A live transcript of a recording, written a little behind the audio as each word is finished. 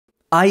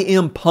I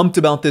am pumped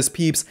about this,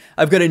 peeps.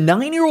 I've got a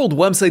 9-year-old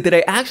website that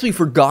I actually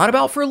forgot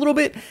about for a little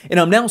bit, and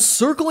I'm now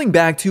circling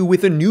back to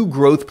with a new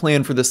growth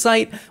plan for the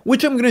site,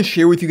 which I'm going to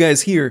share with you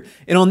guys here.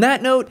 And on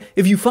that note,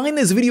 if you find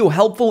this video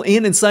helpful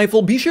and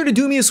insightful, be sure to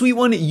do me a sweet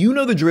one. You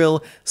know the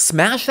drill.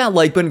 Smash that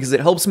like button because it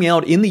helps me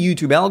out in the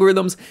YouTube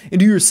algorithms. And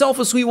do yourself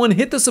a sweet one.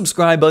 Hit the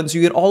subscribe button so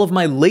you get all of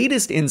my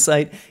latest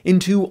insight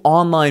into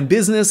online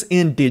business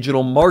and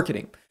digital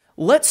marketing.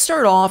 Let's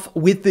start off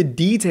with the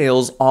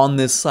details on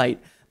this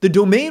site. The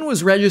domain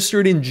was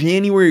registered in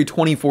January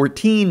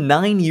 2014,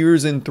 9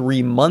 years and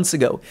 3 months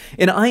ago.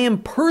 And I am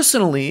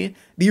personally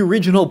the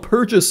original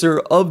purchaser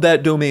of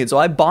that domain. So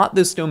I bought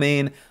this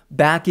domain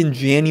back in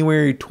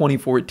January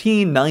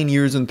 2014, 9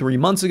 years and 3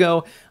 months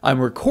ago.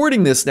 I'm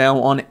recording this now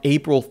on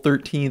April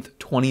 13th,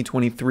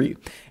 2023.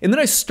 And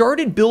then I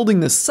started building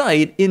the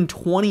site in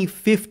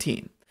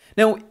 2015.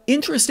 Now,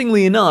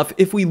 interestingly enough,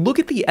 if we look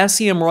at the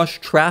SEMrush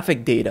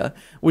traffic data,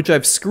 which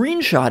I've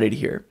screenshotted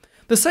here,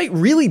 the site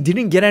really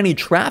didn't get any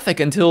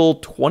traffic until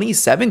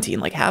 2017,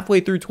 like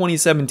halfway through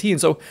 2017.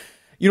 So,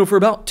 for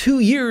about 2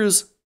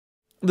 years,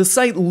 the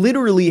site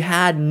literally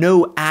had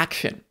no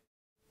action.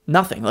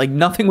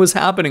 Nothing was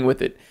happening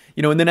with it.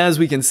 And then as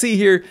we can see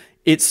here,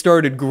 it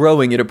started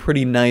growing at a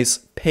pretty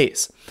nice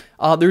pace.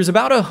 There's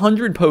about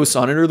 100 posts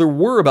on it, or there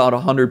were about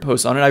 100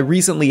 posts on it. I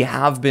recently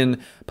have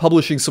been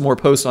publishing some more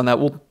posts on that.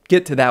 We'll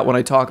get to that when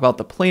I talk about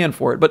the plan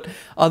for it. But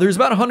there's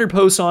about 100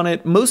 posts on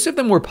it. Most of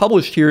them were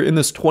published here in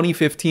this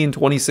 2015,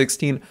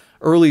 2016,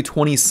 early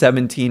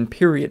 2017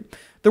 period.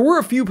 There were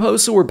a few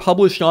posts that were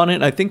published on it,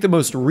 and I think the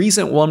most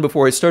recent one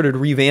before I started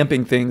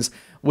revamping things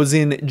was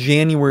in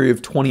January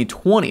of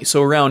 2020,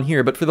 so around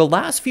here. But for the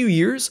last few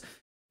years,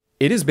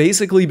 it has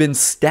basically been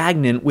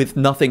stagnant with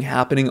nothing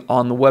happening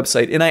on the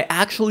website. And I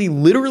actually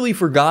literally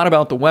forgot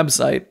about the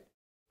website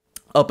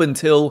up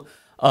until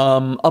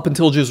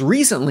just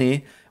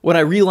recently when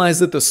I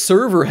realized that the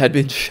server had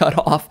been shut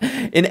off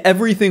and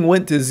everything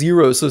went to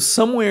zero. So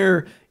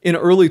somewhere in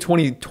early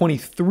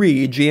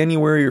 2023,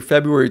 January or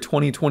February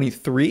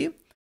 2023,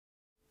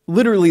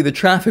 literally the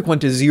traffic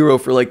went to zero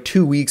for like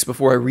 2 weeks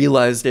before I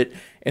realized it.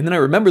 And then I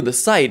remembered the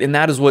site, and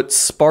that is what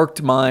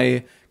sparked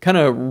my kind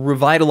of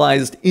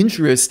revitalized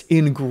interest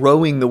in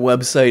growing the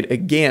website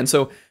again.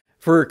 So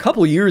for a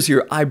couple of years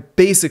here, I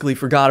basically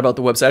forgot about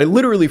the website. I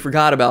literally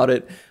forgot about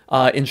it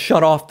and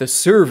shut off the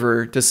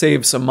server to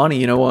save some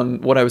money,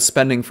 on what I was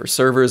spending for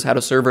servers, had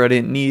a server I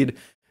didn't need,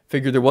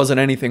 figured there wasn't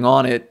anything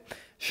on it,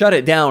 shut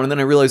it down, and then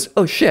I realized,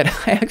 oh shit,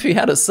 I actually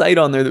had a site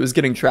on there that was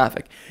getting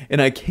traffic,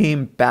 and I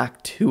came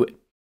back to it.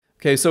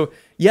 Okay, so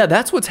yeah,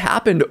 that's what's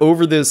happened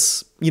over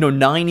this,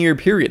 9-year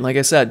period. Like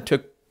I said,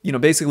 took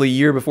basically a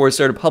year before I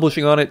started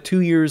publishing on it,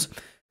 2 years,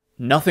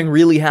 nothing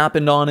really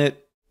happened on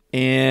it.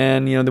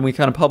 And, then we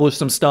kind of published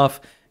some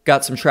stuff,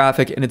 got some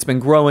traffic, and it's been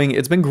growing.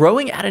 It's been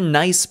growing at a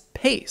nice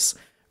pace,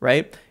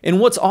 right? And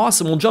what's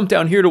awesome, we'll jump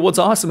down here to what's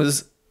awesome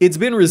is it's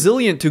been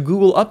resilient to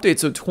Google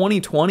updates. So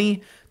 2020,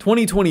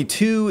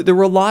 2022, there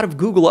were a lot of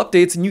Google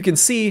updates, and you can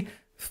see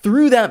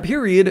through that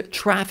period,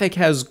 traffic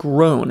has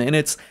grown, and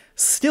it's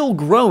still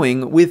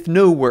growing with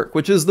no work,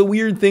 which is the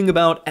weird thing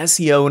about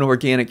SEO and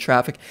organic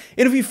traffic.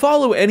 And if you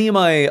follow any of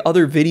my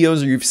other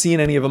videos or you've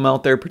seen any of them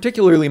out there,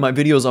 particularly my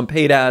videos on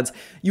paid ads,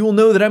 you will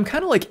know that I'm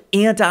kind of like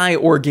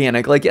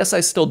anti-organic. Like, yes,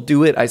 I still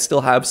do it. I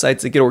still have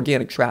sites that get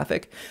organic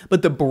traffic,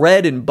 but the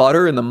bread and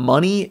butter and the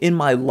money in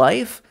my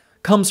life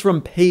comes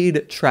from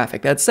paid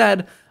traffic. That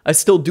said, I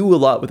still do a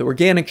lot with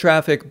organic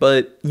traffic,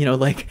 but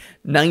like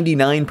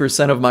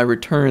 99% of my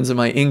returns and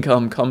my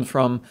income comes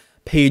from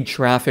paid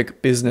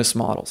traffic business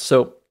models.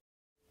 So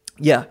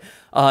yeah,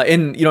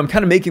 and I'm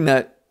kind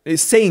of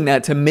saying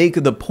that to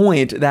make the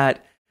point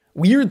that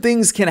weird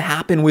things can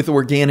happen with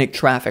organic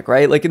traffic,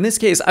 right? Like in this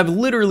case, I've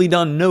literally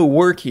done no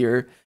work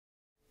here,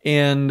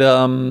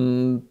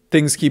 and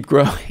things keep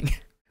growing.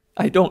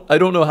 I don't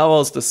know how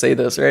else to say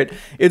this, right?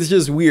 It's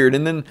just weird.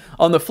 And then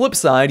on the flip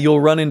side, you'll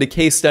run into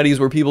case studies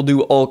where people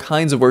do all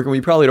kinds of work, and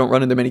we probably don't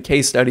run into many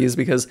case studies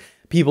because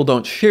people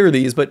don't share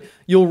these, but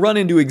you'll run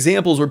into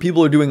examples where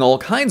people are doing all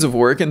kinds of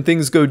work and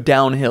things go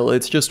downhill.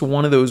 It's just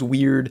one of those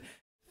weird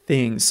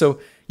things. So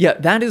yeah,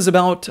 that is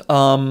about,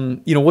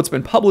 what's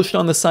been published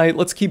on the site.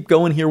 Let's keep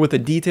going here with the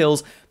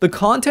details. The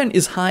content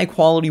is high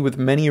quality with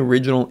many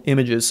original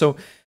images. So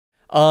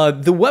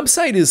the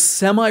website is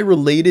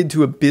semi-related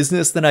to a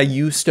business that I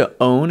used to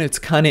own. It's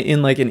kind of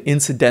in like an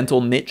incidental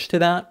niche to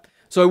that.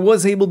 So I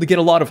was able to get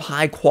a lot of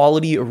high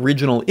quality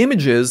original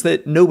images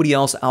that nobody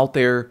else out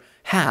there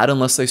had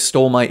unless they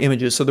stole my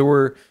images. So there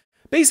were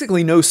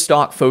basically no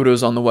stock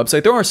photos on the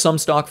website. There are some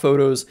stock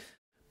photos,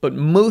 but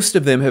most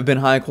of them have been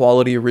high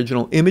quality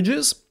original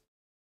images.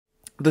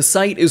 The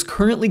site is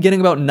currently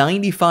getting about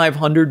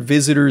 9,500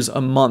 visitors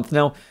a month.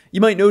 Now, you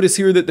might notice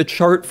here that the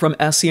chart from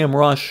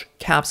SEMrush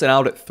caps it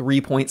out at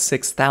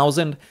 3.6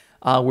 thousand,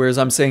 whereas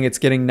I'm saying it's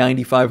getting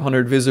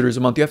 9,500 visitors a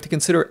month. You have to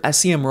consider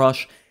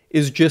SEMrush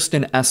is just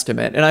an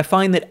estimate. And I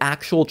find that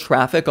actual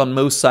traffic on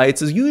most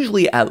sites is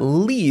usually at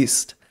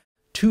least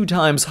 2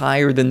 times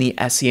higher than the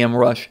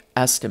SEMrush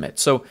estimate.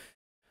 So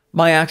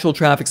My actual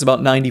traffic's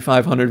about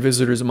 9,500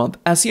 visitors a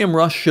month.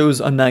 SEMrush shows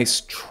a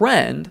nice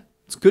trend.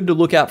 It's good to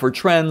look at for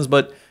trends,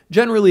 but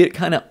generally it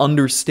kind of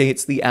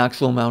understates the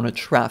actual amount of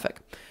traffic.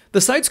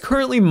 The site's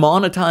currently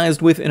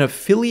monetized with an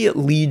affiliate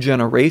lead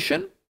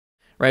generation,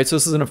 right? So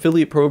this is an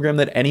affiliate program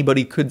that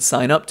anybody could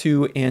sign up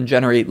to and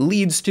generate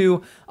leads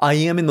to. I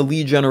am in the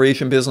lead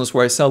generation business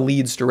where I sell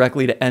leads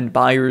directly to end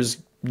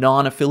buyers,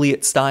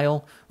 non-affiliate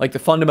style. Like the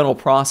fundamental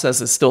process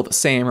is still the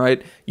same,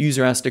 right?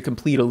 User has to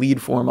complete a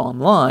lead form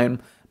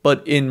online,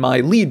 but in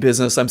my lead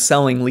business, I'm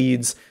selling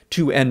leads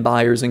to end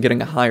buyers and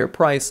getting a higher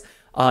price.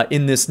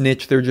 In this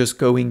niche, they're just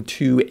going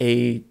to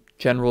a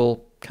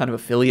general kind of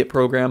affiliate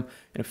program,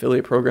 an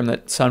affiliate program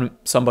that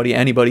somebody,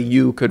 anybody,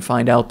 you could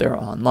find out there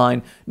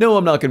online. No,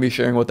 I'm not going to be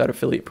sharing what that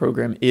affiliate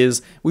program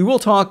is. We will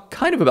talk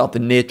kind of about the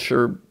niche,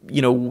 or,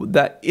 you know,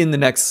 that on the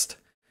next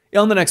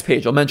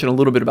page, I'll mention a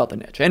little bit about the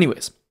niche.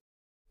 Anyways,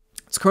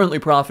 it's currently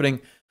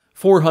profiting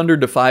 $400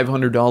 to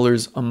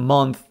 $500 a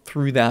month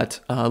through that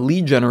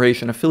lead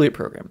generation affiliate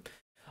program.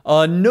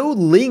 No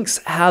links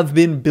have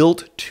been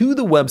built to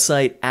the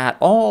website at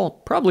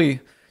all.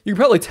 You can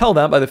probably tell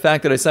that by the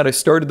fact that I said I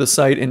started the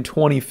site in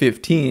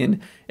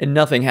 2015 and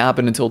nothing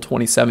happened until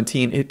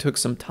 2017. It took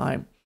some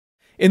time.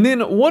 And then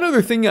one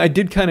other thing I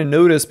did kind of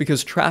notice,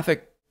 because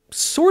traffic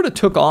sort of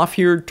took off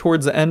here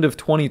towards the end of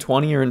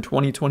 2020 or in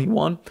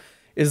 2021,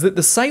 is that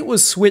the site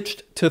was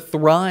switched to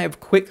Thrive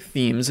Quick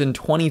Themes in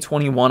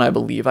 2021, I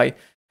believe. I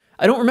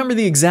don't remember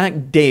the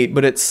exact date,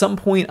 but at some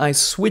point I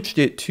switched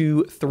it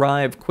to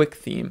Thrive Quick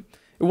Theme.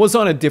 It was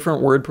on a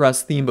different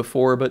WordPress theme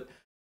before, but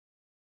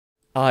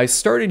I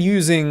started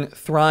using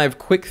Thrive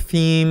Quick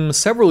Theme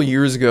several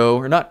years ago,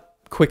 or not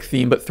Quick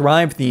Theme, but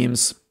Thrive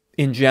themes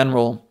in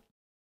general.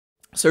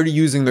 Started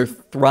using their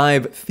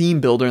Thrive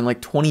theme builder in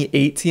like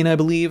 2018, I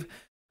believe.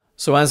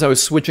 So as I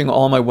was switching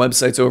all my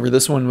websites over,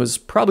 this one was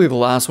probably the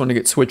last one to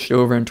get switched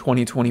over in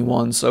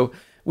 2021. So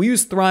we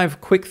use Thrive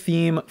Quick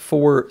Theme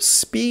for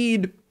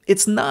speed.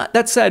 It's not,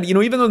 that said, you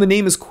know, even though the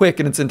name is Quick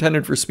and it's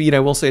intended for speed, I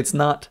will say it's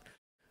not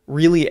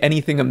really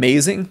anything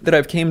amazing that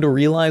I've came to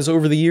realize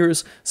over the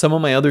years. Some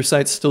of my other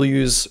sites still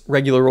use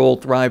regular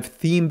old Thrive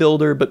theme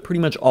builder, but pretty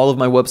much all of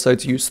my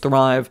websites use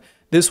Thrive.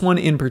 This one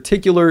in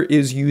particular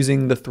is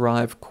using the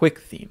Thrive Quick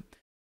theme.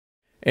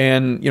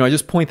 And, you know, I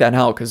just point that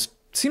out because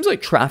it seems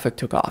like traffic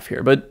took off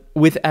here, but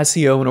with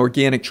SEO and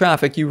organic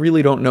traffic, you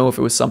really don't know if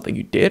it was something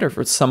you did or if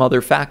it's some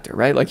other factor,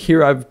 right? Like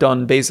here I've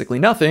done basically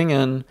nothing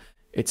and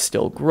it's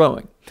still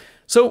growing.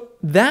 So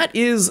that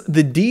is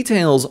the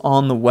details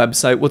on the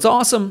website. What's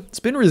awesome,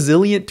 it's been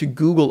resilient to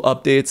Google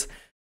updates,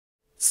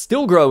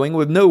 still growing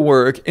with no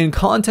work, and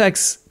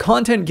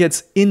content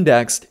gets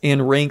indexed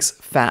and ranks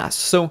fast.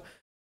 So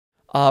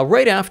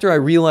right after I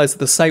realized that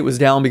the site was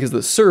down because of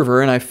the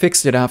server, and I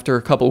fixed it after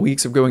a couple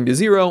weeks of going to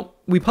zero,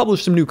 we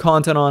published some new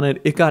content on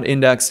it. It got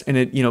indexed, and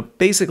it, you know,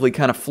 basically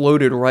kind of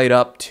floated right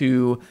up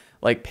to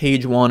like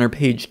page 1 or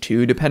page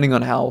 2, depending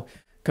on how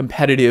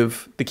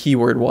competitive the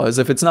keyword was.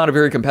 If it's not a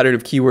very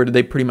competitive keyword,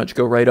 they pretty much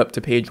go right up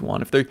to page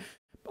 1. If they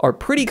are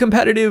pretty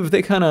competitive,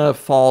 they kind of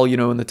fall, you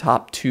know, in the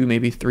top 2,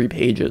 maybe 3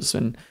 pages.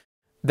 And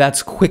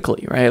that's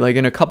quickly, right? Like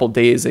in a couple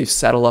days, they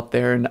settle up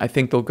there, and I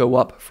think they'll go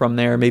up from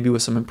there, maybe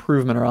with some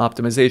improvement or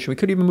optimization. We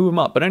could even move them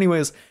up. But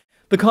anyways,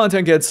 the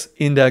content gets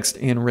indexed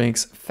and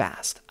ranks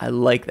fast. I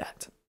like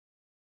that.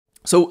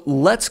 So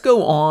let's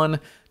go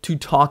on to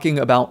talking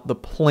about the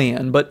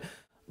plan. But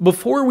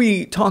before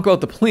we talk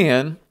about the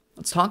plan,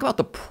 let's talk about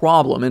the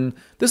problem. And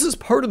this is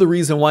part of the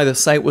reason why the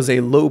site was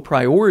a low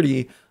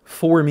priority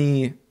for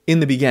me in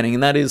the beginning.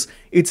 And that is,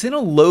 it's in a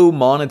low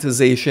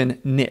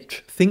monetization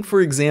niche. Think, for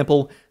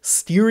example,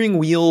 steering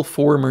wheel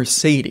for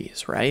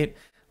Mercedes, right?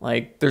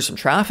 Like there's some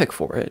traffic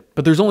for it,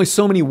 but there's only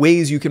so many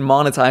ways you can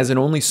monetize and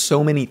only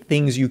so many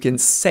things you can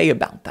say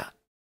about that.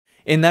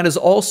 And that is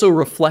also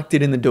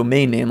reflected in the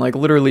domain name. Like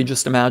literally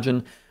just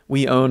imagine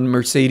we own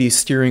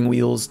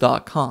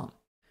mercedessteeringwheels.com,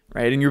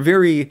 right? And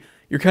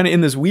you're kind of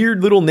in this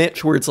weird little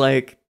niche where it's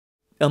like,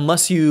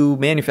 unless you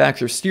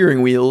manufacture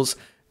steering wheels,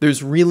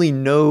 there's really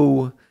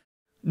no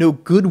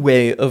good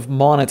way of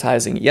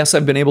monetizing. Yes,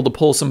 I've been able to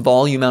pull some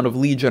volume out of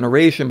lead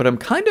generation, but I'm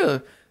kind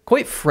of,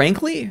 quite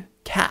frankly,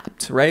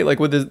 capped, right? Like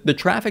with the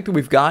traffic that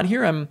we've got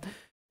here, I'm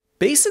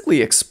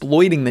basically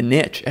exploiting the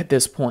niche at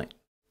this point.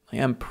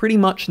 I'm pretty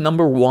much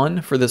number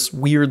 1 for this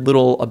weird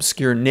little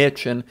obscure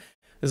niche, and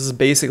this is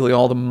basically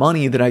all the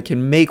money that I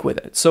can make with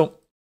it. So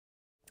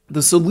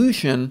the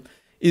solution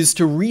is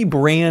to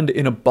rebrand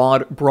in a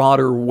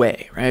broader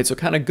way, right? So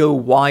kind of go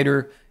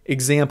wider.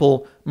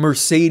 Example,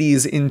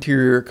 Mercedes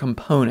interior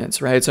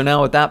components, right? So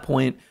now at that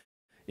point,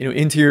 you know,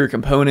 interior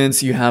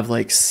components, you have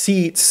like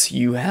seats,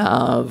 you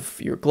have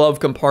your glove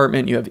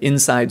compartment, you have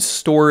inside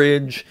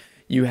storage,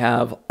 you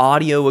have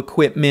audio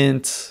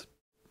equipment.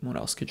 What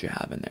else could you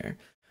have in there?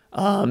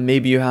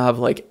 Maybe you have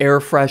like air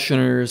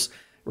fresheners,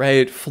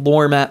 right?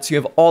 Floor mats, you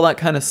have all that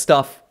kind of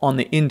stuff on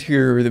the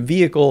interior of the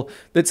vehicle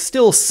that's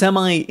still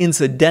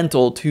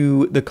semi-incidental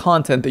to the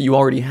content that you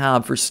already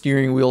have for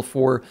steering wheel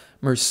for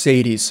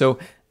Mercedes. So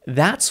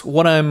that's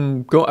what I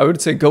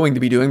would say going to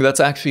be doing. That's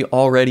actually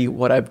already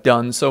what I've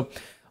done. So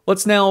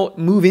let's now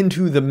move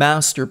into the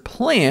master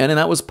plan, and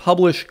that was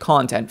publish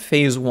content,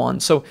 phase 1.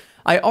 So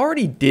I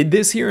already did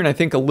this here, and I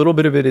think a little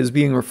bit of it is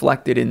being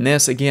reflected in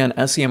this. Again,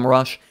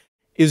 SEMrush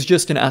is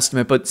just an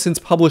estimate, but since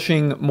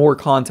publishing more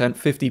content,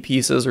 50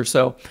 pieces or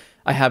so,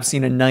 I have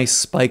seen a nice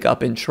spike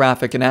up in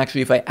traffic. And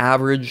actually, if I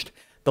averaged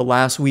the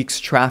last week's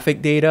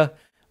traffic data,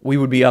 we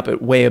would be up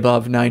at way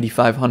above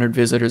 9,500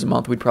 visitors a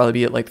month. We'd probably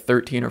be at like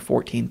 13 or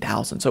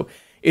 14,000. So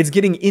it's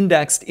getting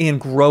indexed and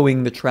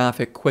growing the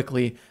traffic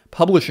quickly,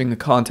 publishing the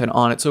content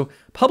on it. So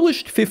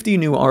published 50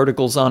 new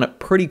articles on it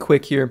pretty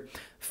quick here.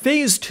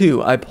 Phase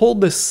 2, I pulled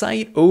the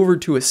site over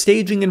to a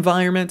staging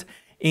environment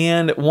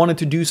and wanted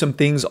to do some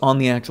things on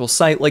the actual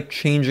site, like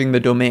changing the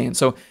domain.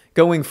 So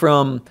going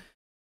from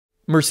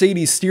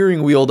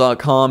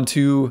mercedessteeringwheel.com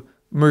to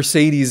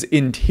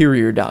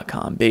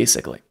mercedesinterior.com,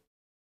 basically.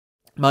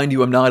 Mind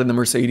you, I'm not in the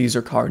Mercedes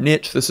or car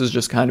niche. This is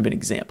just kind of an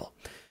example.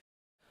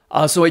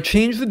 So I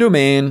changed the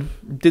domain,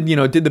 did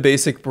the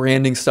basic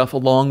branding stuff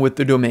along with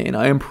the domain.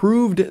 I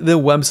improved the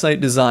website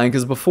design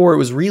because before it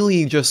was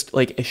really just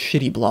like a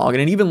shitty blog,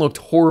 and it even looked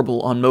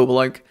horrible on mobile.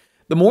 Like,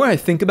 the more I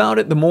think about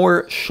it, the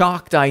more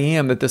shocked I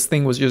am that this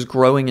thing was just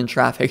growing in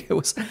traffic.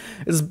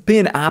 It's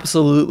been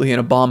absolutely an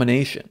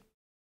abomination.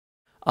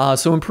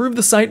 So improved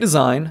the site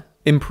design,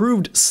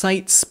 improved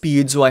site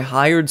speed. So I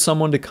hired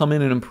someone to come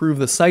in and improve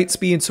the site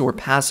speed. So we're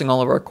passing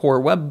all of our core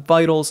web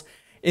vitals.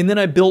 And then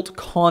I built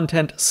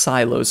content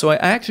silos. So I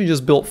actually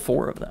just built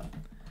 4 of them,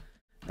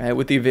 right,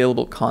 with the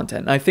available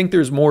content. And I think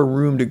there's more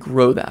room to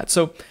grow that.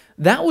 So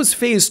that was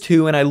phase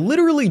 2. And I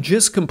literally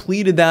just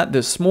completed that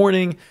this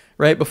morning,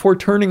 right, before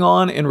turning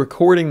on and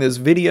recording this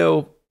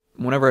video.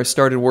 Whenever I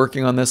started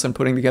working on this and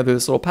putting together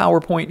this little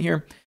PowerPoint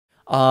here,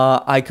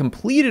 I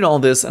completed all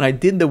this and I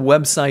did the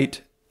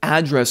website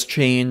address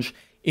change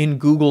in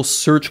Google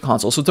Search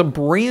Console. So it's a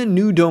brand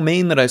new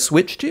domain that I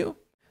switched to,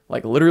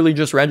 like literally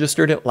just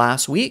registered it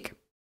last week,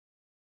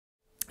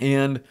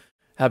 and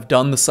have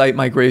done the site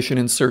migration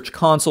in Search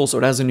Console. So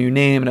it has a new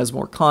name, it has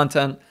more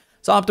content.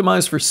 It's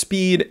optimized for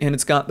speed, and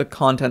it's got the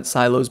content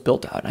silos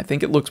built out. And I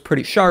think it looks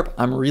pretty sharp.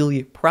 I'm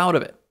really proud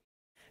of it.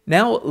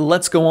 Now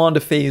let's go on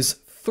to phase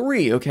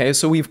 3. Okay,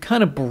 so we've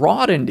kind of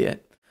broadened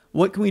it.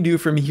 What can we do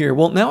from here?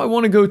 Well, now I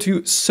want to go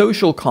to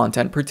social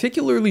content,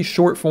 particularly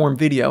short form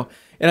video.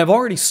 And I've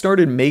already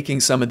started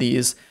making some of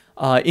these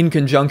in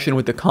conjunction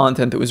with the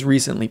content that was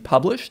recently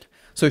published.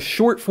 So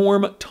short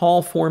form,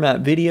 tall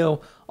format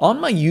video. On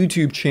my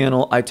YouTube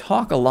channel, I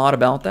talk a lot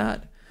about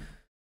that.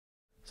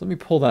 So let me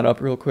pull that up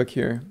real quick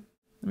here.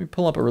 Let me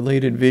pull up a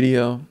related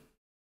video.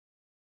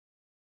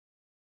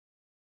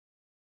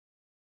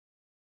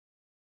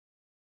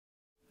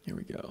 Here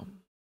we go.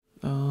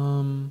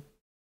 How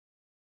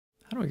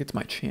do I get to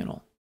my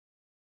channel?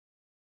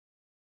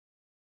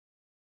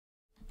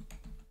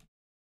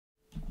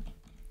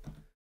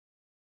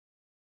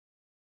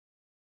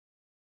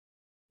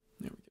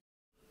 There we go.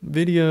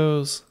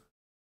 Videos.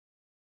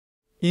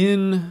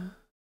 In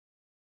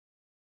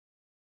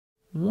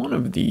one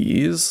of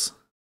these,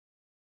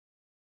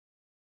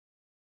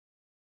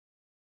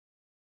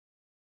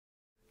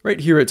 right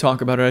here I talk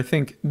about it. I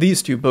think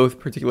these two both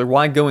particular,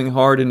 why going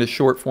hard into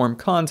short form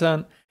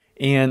content,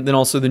 and then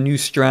also the new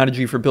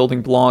strategy for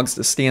building blogs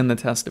to stand the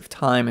test of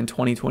time in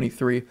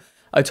 2023.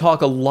 I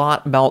talk a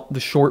lot about the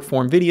short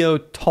form video,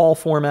 tall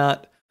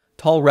format,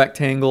 tall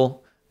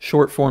rectangle,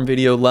 short form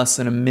video, less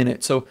than a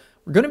minute. So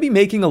we're going to be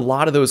making a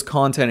lot of those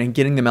content and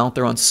getting them out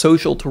there on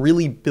social to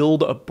really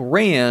build a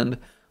brand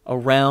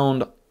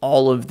around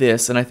all of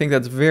this. And I think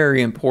that's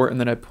very important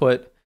that I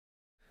put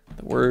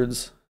the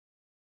words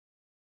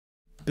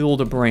build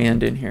a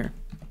brand in here.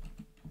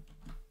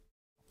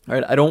 All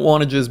right, I don't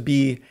want to just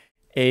be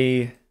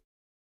a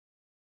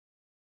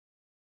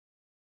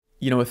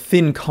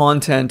thin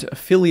content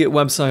affiliate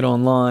website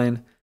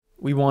online.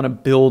 We want to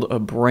build a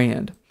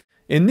brand.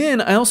 And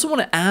then I also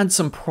want to add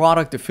some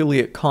product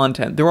affiliate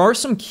content. There are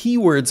some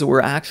keywords that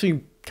we're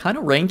actually kind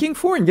of ranking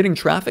for and getting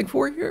traffic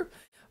for here,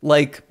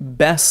 like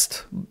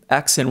best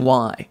X and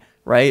Y,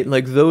 right?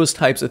 Like those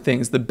types of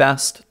things, the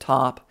best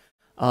top,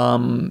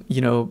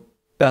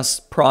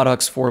 best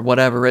products for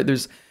whatever, right?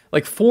 There's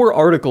like 4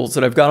 articles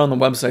that I've got on the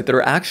website that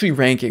are actually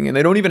ranking, and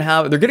they don't even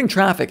have, they're getting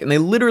traffic and they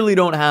literally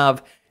don't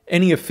have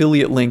any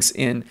affiliate links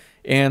in.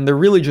 And they're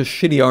really just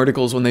shitty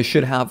articles when they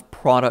should have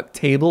product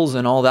tables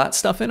and all that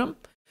stuff in them.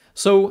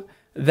 So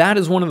that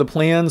is one of the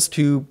plans,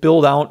 to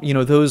build out,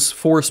 those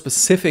 4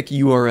 specific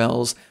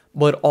URLs,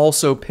 but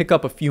also pick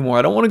up a few more.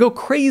 I don't want to go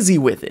crazy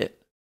with it,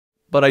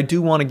 but I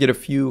do want to get a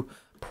few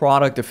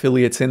product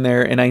affiliates in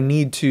there, and I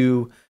need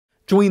to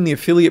join the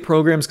affiliate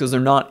programs because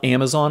they're not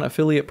Amazon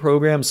affiliate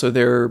programs, so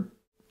they're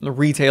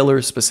retailer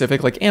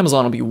specific. Like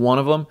Amazon will be one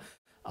of them,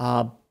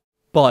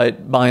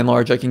 but by and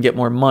large, I can get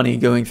more money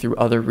going through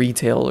other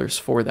retailers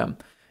for them.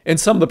 And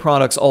some of the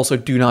products also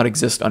do not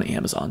exist on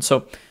Amazon.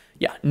 So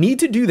yeah, need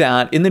to do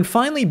that. And then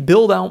finally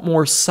build out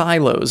more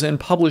silos and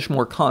publish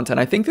more content.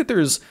 I think that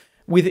there's,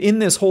 within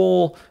this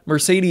whole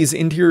Mercedes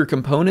interior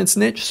components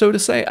niche, so to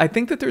say, I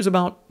think that there's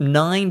about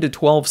 9 to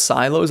 12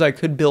 silos I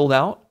could build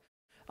out.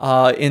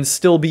 and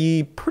still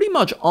be pretty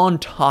much on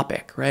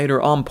topic, right?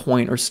 Or on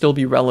point, or still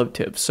be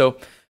relative. So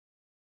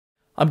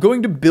I'm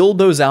going to build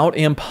those out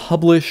and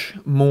publish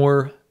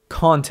more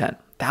content.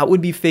 That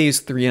would be phase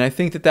 3. And I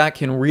think that that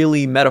can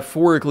really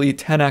metaphorically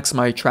 10x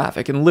my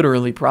traffic, and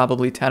literally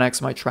probably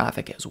 10x my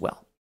traffic as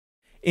well.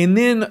 And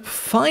then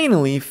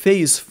finally,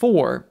 phase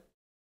 4,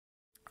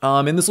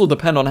 and this will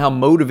depend on how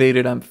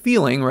motivated I'm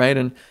feeling, right?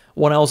 And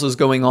what else is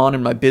going on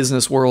in my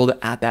business world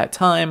at that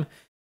time.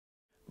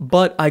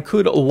 But I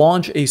could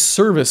launch a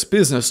service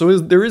business. So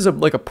there is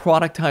like a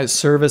productized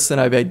service that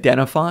I've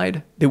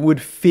identified that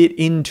would fit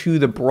into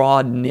the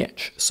broad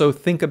niche. So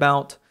think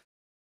about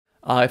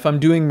if I'm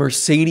doing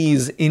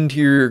Mercedes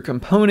interior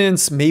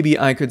components, maybe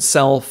I could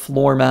sell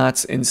floor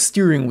mats and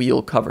steering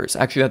wheel covers.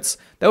 Actually,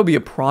 that would be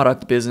a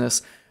product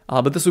business.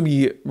 But this would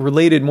be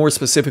related more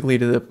specifically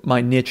to my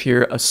niche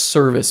here, a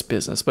service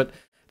business. But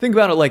think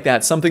about it like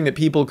that, something that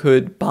people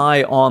could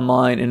buy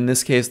online. And in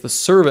this case, the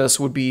service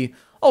would be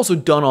also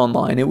done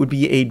online. It would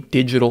be a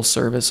digital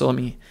service. So let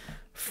me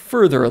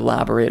further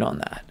elaborate on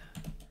that.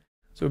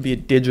 So it would be a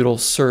digital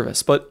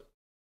service. But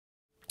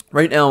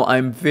right now,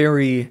 I'm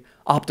very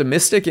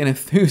optimistic and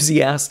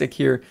enthusiastic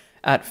here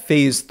at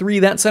phase 3.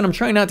 That said, I'm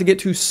trying not to get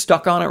too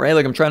stuck on it, right?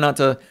 Like I'm trying not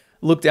to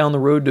look down the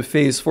road to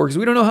phase 4 because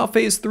we don't know how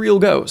phase 3 will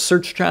go.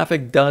 Search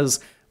traffic does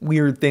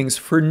weird things.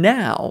 For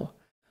now,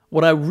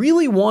 what I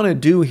really want to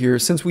do here,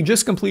 since we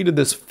just completed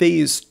this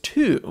phase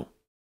 2,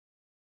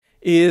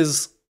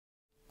 is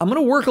I'm going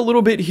to work a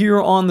little bit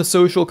here on the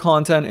social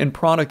content and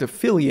product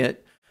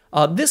affiliate.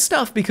 This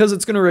stuff, because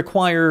it's going to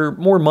require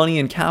more money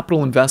and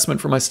capital investment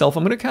for myself,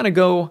 I'm going to kind of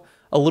go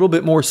a little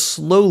bit more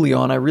slowly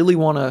on. I really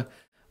want to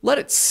let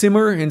it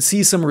simmer and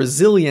see some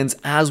resilience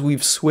as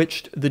we've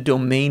switched the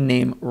domain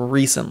name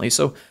recently.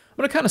 So I'm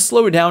going to kind of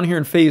slow it down here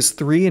in phase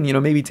 3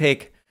 and, maybe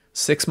take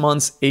 6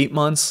 months, 8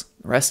 months,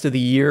 the rest of the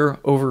year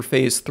over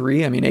phase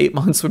 3. I mean, 8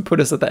 months would put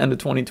us at the end of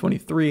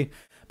 2023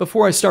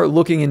 before I start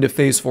looking into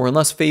phase 4,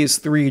 unless phase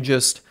 3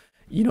 just,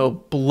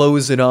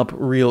 blows it up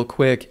real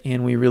quick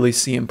and we really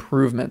see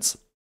improvements.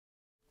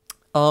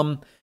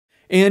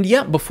 And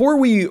yeah, before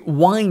we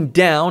wind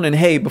down, and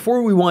hey,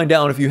 before we wind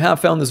down, if you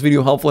have found this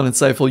video helpful and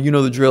insightful, you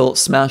know the drill,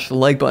 smash the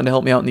like button to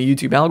help me out in the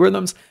YouTube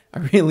algorithms. I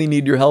really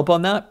need your help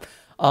on that.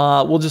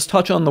 We'll just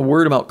touch on the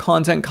word about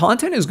content.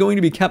 Content is going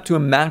to be kept to a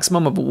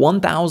maximum of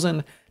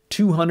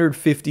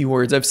 1,250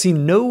 words. I've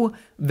seen no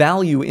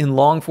value in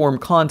long form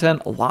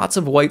content. Lots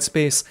of white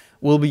space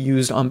will be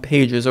used on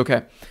pages.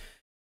 Okay,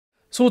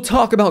 so we'll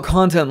talk about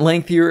content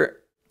length here.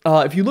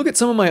 If you look at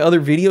some of my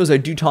other videos, I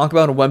do talk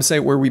about a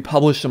website where we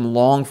publish some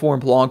long form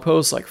blog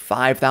posts, like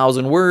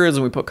 5,000 words,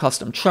 and we put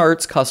custom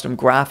charts, custom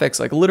graphics.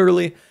 Like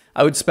literally,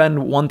 I would spend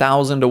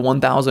 $1,000 to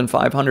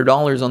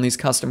 $1,500 on these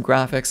custom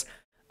graphics.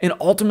 And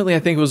ultimately, I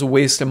think it was a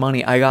waste of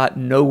money. I got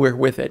nowhere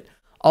with it.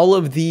 All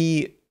of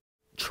the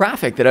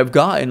traffic that I've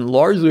gotten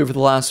largely over the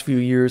last few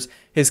years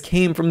has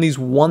came from these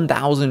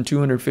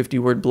 1,250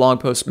 word blog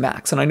posts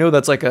max. And I know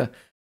that's like a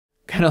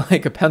kind of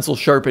like a pencil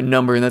sharpened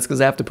number, and that's because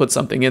I have to put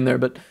something in there.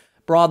 But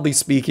broadly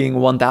speaking,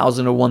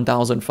 1,000 to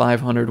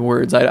 1,500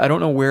 words. I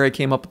don't know where I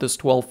came up with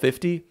this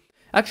 1,250.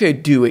 Actually, I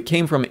do. It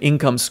came from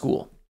Income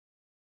School.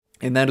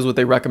 And that is what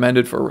they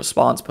recommended for a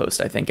response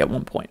post, I think, at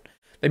one point.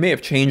 They may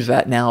have changed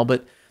that now,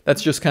 but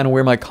that's just kind of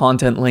where my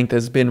content length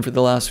has been for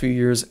the last few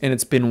years, and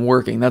it's been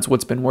working. That's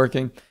what's been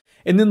working.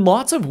 And then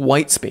lots of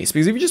white space,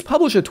 because if you just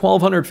publish a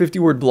 1,250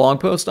 word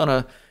blog post on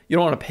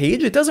a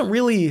page, it doesn't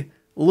really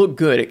look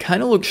good. It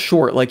kind of looks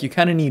short, like you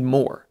kind of need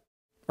more.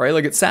 Right?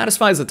 Like it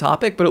satisfies the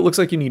topic, but it looks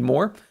like you need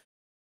more.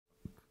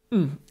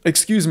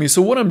 Excuse me.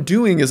 So what I'm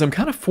doing is I'm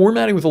kind of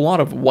formatting with a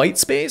lot of white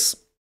space.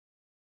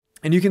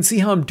 And you can see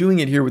how I'm doing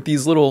it here with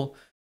these little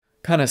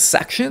kind of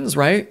sections,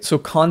 right? So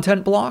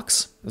content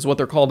blocks is what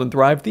they're called in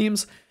Thrive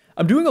themes.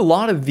 I'm doing a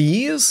lot of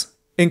these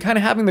and kind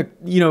of having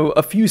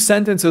a few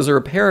sentences or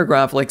a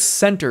paragraph like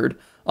centered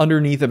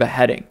underneath of a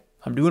heading.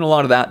 I'm doing a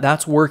lot of that.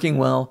 That's working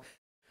well.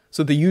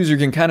 So the user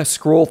can kind of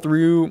scroll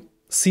through,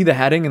 see the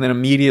heading, and then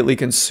immediately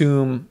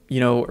consume,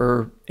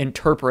 or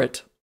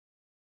interpret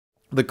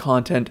the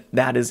content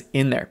that is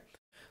in there.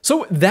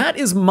 So that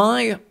is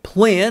my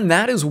plan.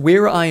 That is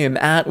where I am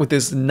at with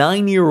this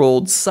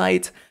 9-year-old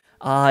site.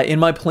 In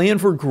my plan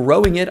for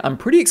growing it, I'm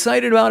pretty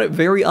excited about it,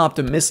 very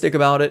optimistic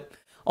about it.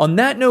 On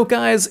that note,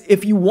 guys,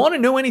 if you want to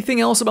know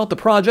anything else about the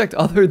project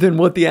other than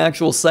what the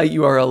actual site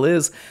URL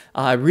is,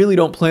 I really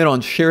don't plan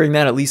on sharing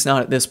that, at least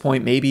not at this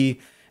point, maybe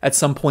at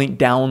some point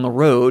down the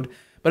road.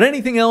 But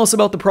anything else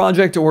about the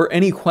project or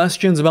any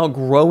questions about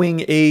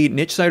growing a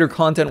niche site or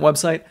content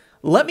website,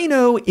 let me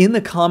know in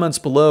the comments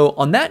below.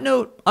 On that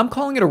note, I'm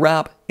calling it a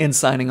wrap and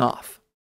signing off.